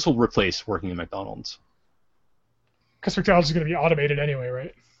this will replace working in McDonald's. Because McDonald's is going to be automated anyway,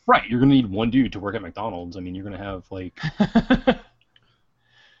 right? Right, you're going to need one dude to work at McDonald's. I mean, you're going to have I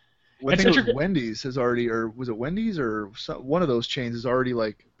think it was Wendy's has already, or was it Wendy's or one of those chains is already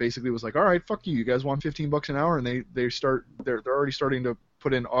basically was all right, fuck you, you guys want $15 an hour, and they're already starting to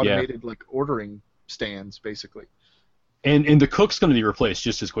put in automated ordering stands basically. And the cook's going to be replaced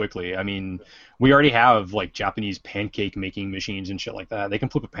just as quickly. I mean, we already have Japanese pancake making machines and shit like that. They can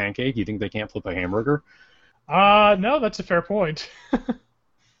flip a pancake. You think they can't flip a hamburger? No, that's a fair point.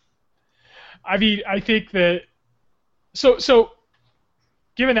 I mean, I think that so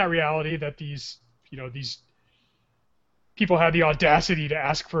given that reality that these people had the audacity to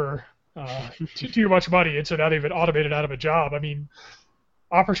ask for too much money, and so now they've been automated out of a job. I mean,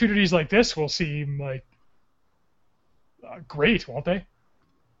 opportunities like this will seem great, won't they?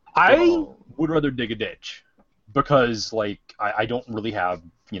 I would rather dig a ditch because I don't really have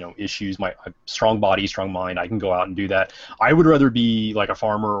issues. My strong body, strong mind. I can go out and do that. I would rather be like a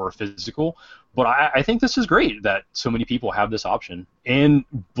farmer or physical. But I think this is great that so many people have this option. And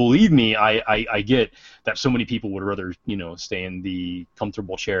believe me, I get that so many people would rather, stay in the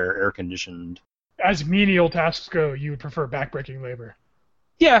comfortable chair, air conditioned. As menial tasks go, you would prefer backbreaking labor.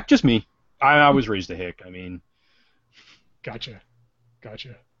 Yeah, just me. I was raised a hick. I mean, Gotcha.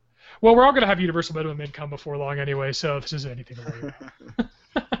 Well, we're all going to have universal minimum income before long anyway, so if this isn't anything to worry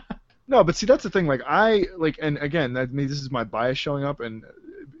about. No, but see, that's the thing. Like and again, this is my bias showing up, and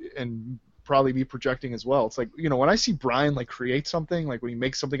probably me projecting as well. It's like, when I see Brian like create something, like when he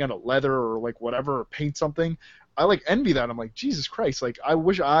makes something out of leather or like whatever, or paint something, I like envy that. I'm like, Jesus Christ, like I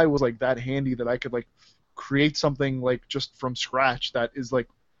wish I was like that handy that I could like create something like just from scratch that is like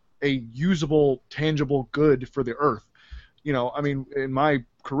a usable, tangible good for the earth. I mean, in my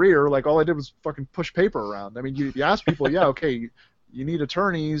career, like all I did was fucking push paper around. I mean, you ask people, yeah, okay, you need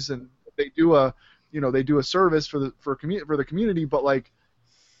attorneys, and they do a service for the community, but like,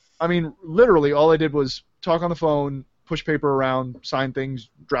 I mean, literally all I did was talk on the phone, push paper around, sign things,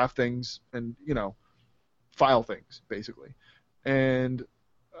 draft things, and file things basically. And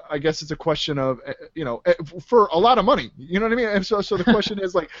I guess it's a question of for a lot of money. You know what I mean? And so the question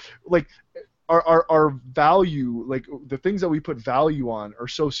is like our value, like the things that we put value on, are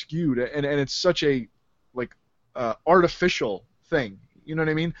so skewed, and it's such a like artificial thing. You know what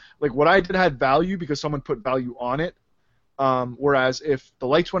I mean? Like what I did had value because someone put value on it. Whereas if the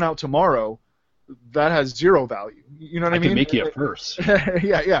lights went out tomorrow, that has zero value. You know what I mean? I can make you a purse.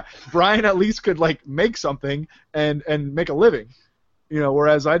 Yeah. Brian at least could like make something and make a living.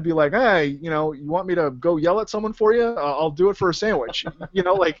 Whereas I'd be like, hey, you want me to go yell at someone for you? I'll do it for a sandwich.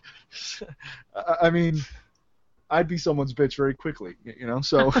 Like, I mean, I'd be someone's bitch very quickly.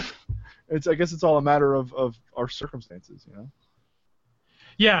 So I guess it's all a matter of our circumstances.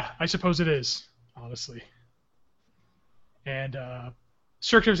 Yeah, I suppose it is, honestly. And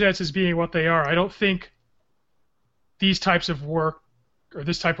circumstances being what they are, I don't think these types of work or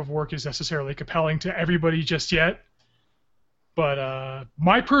this type of work is necessarily compelling to everybody just yet. But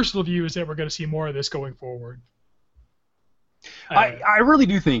my personal view is that we're going to see more of this going forward. I really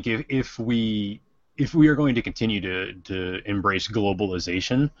do think if we are going to continue to embrace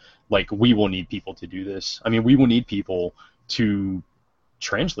globalization, like we will need people to do this. I mean, we will need people to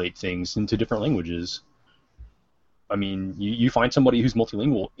translate things into different languages. I mean, you find somebody who's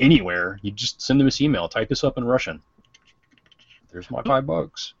multilingual anywhere, you just send them this email, type this up in Russian. There's my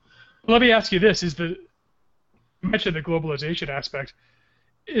 $5. Let me ask you this: you mentioned the globalization aspect.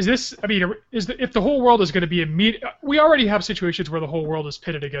 Is this? I mean, if the whole world is going to be we already have situations where the whole world is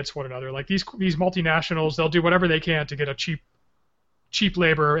pitted against one another. Like these multinationals, they'll do whatever they can to get a cheap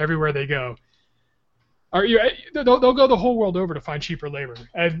labor everywhere they go. They'll go the whole world over to find cheaper labor,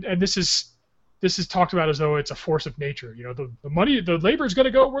 and this is talked about as though it's a force of nature. The labor is going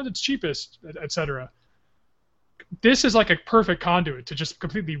to go where it's cheapest, etc. This is like a perfect conduit to just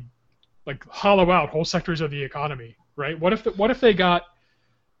completely like hollow out whole sectors of the economy, right? What if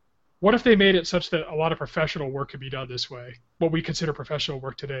they made it such that a lot of professional work could be done this way? What we consider professional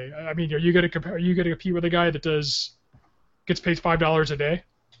work today. I mean, are you going to compete with a guy that gets paid $5 a day?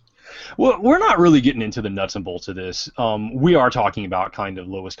 Well, we're not really getting into the nuts and bolts of this. We are talking about kind of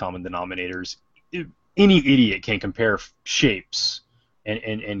lowest common denominators. Any idiot can compare shapes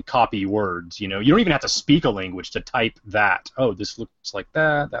and copy words. You don't even have to speak a language to type that. Oh, this looks like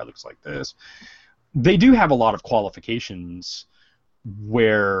that. That looks like this. They do have a lot of qualifications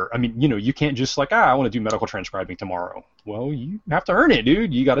where, I mean, you can't just like, I want to do medical transcribing tomorrow. Well, you have to earn it,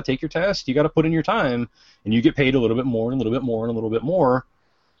 dude. You got to take your test. You got to put in your time, and you get paid a little bit more, and a little bit more, and a little bit more.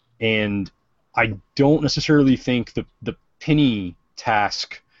 And I don't necessarily think the penny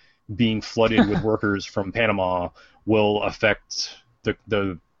task being flooded with workers from Panama will affect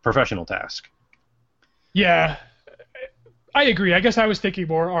the professional task. Yeah, I agree. I guess I was thinking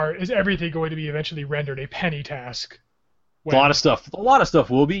more, is everything going to be eventually rendered a penny task? A lot of stuff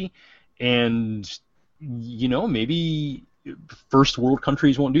will be, and maybe first world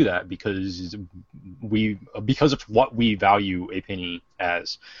countries won't do that because of what we value a penny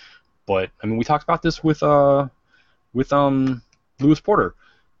as. But I mean, we talked about this with Lewis Porter.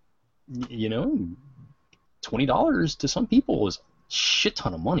 $20 to some people is a shit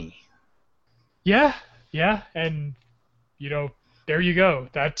ton of money. Yeah, and there you go.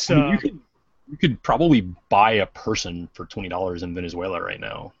 That's I mean, you could probably buy a person for $20 in Venezuela right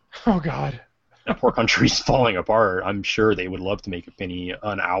now. Oh God. That poor country's falling apart. I'm sure they would love to make a penny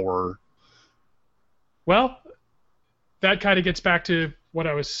an hour. Well, that kind of gets back to what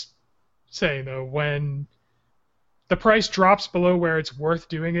I was saying, though. When the price drops below where it's worth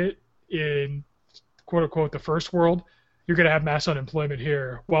doing it in quote unquote the first world, you're going to have mass unemployment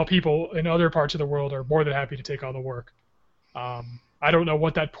here, while people in other parts of the world are more than happy to take on the work. I don't know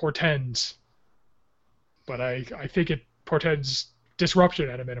what that portends, but I think it portends disruption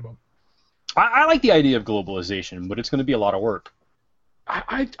at a minimum. I like the idea of globalization, but it's going to be a lot of work.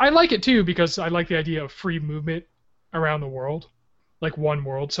 I like it too, because I like the idea of free movement around the world, like one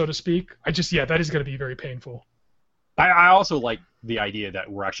world, so to speak. That is going to be very painful. I also like the idea that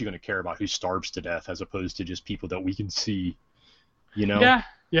we're actually going to care about who starves to death as opposed to just people that we can see, you know?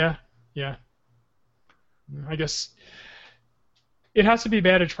 Yeah. I guess it has to be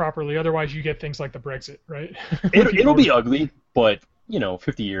managed properly, otherwise you get things like the Brexit, right? It'll be ugly, but,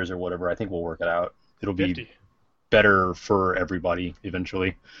 50 years or whatever, I think we'll work it out. It'll be 50. Better for everybody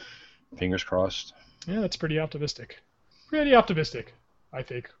eventually. Fingers crossed. Yeah, that's pretty optimistic. Pretty optimistic, I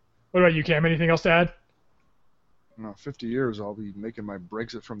think. What about you, Cam? Anything else to add? No, 50 years I'll be making my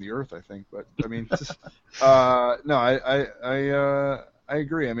Brexit from the earth, I think. But I mean, no, I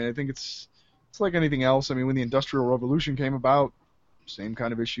agree. I mean, I think it's like anything else. I mean, when the Industrial Revolution came about, same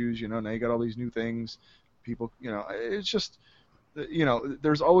kind of issues. Now you got all these new things. People, it's just,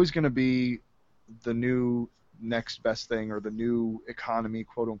 there's always going to be the new next best thing, or the new economy,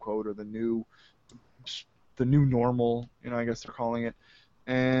 quote unquote, or the new normal. I guess they're calling it.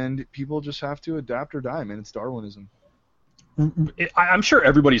 And people just have to adapt or die. I mean, it's Darwinism. I'm sure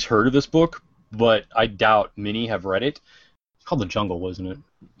everybody's heard of this book, but I doubt many have read it. It's called The Jungle, isn't it?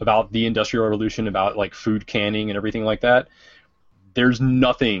 About the Industrial Revolution, about like food canning and everything like that. There's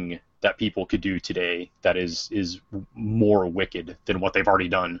nothing that people could do today that is more wicked than what they've already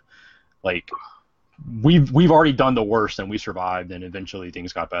done. Like, we've already done the worst, and we survived, and eventually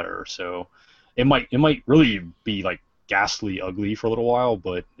things got better. So it might really be like ghastly ugly for a little while,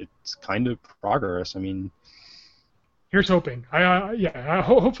 but it's kind of progress. I mean, here's hoping.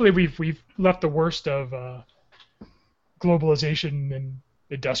 Hopefully we've left the worst of globalization and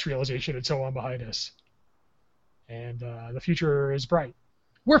industrialization and so on behind us, and the future is bright.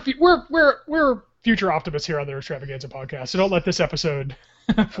 We're future optimists here on the Extravaganza podcast, so don't let this episode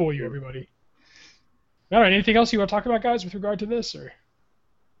fool you, everybody. All right, anything else you want to talk about, guys, with regard to this, or?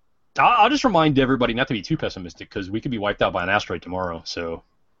 I'll just remind everybody not to be too pessimistic, because we could be wiped out by an asteroid tomorrow. So,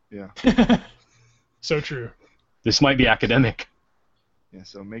 yeah. So true. This might be academic. Yeah.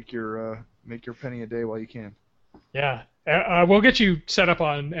 So make your penny a day while you can. Yeah. We'll get you set up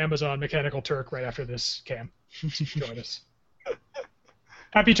on Amazon Mechanical Turk right after this, Cam. Join us.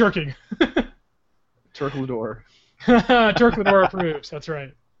 Happy Turking. Turklador. Turklador approves. That's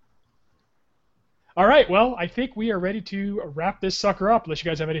right. All right, well, I think we are ready to wrap this sucker up, unless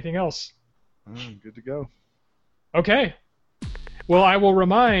you guys have anything else. Good to go. Okay. Well, I will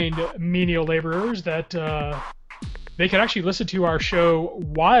remind menial laborers that they can actually listen to our show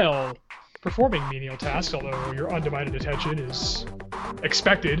while performing menial tasks, although your undivided attention is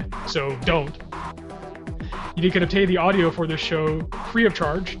expected, so don't. You can obtain the audio for this show free of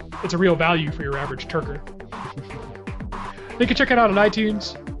charge. It's a real value for your average Turker. They can check it out on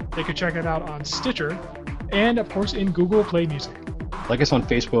iTunes. They can check it out on Stitcher, and of course in Google Play Music. Like us on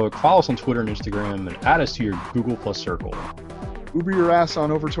Facebook, follow us on Twitter and Instagram, and add us to your Google Plus circle. Uber your ass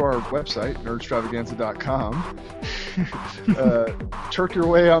on over to our website, nerdstravaganza.com. Turk your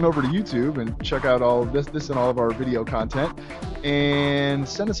way on over to YouTube and check out all of this and all of our video content. And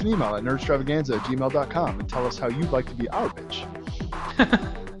send us an email at nerdstravaganza@gmail.com and tell us how you'd like to be our bitch.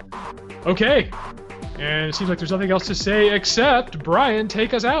 Okay. And it seems like there's nothing else to say except, Brian,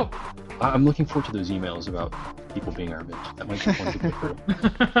 take us out. I'm looking forward to those emails about people being our bitch. That might be fun to go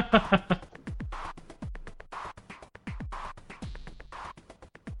through.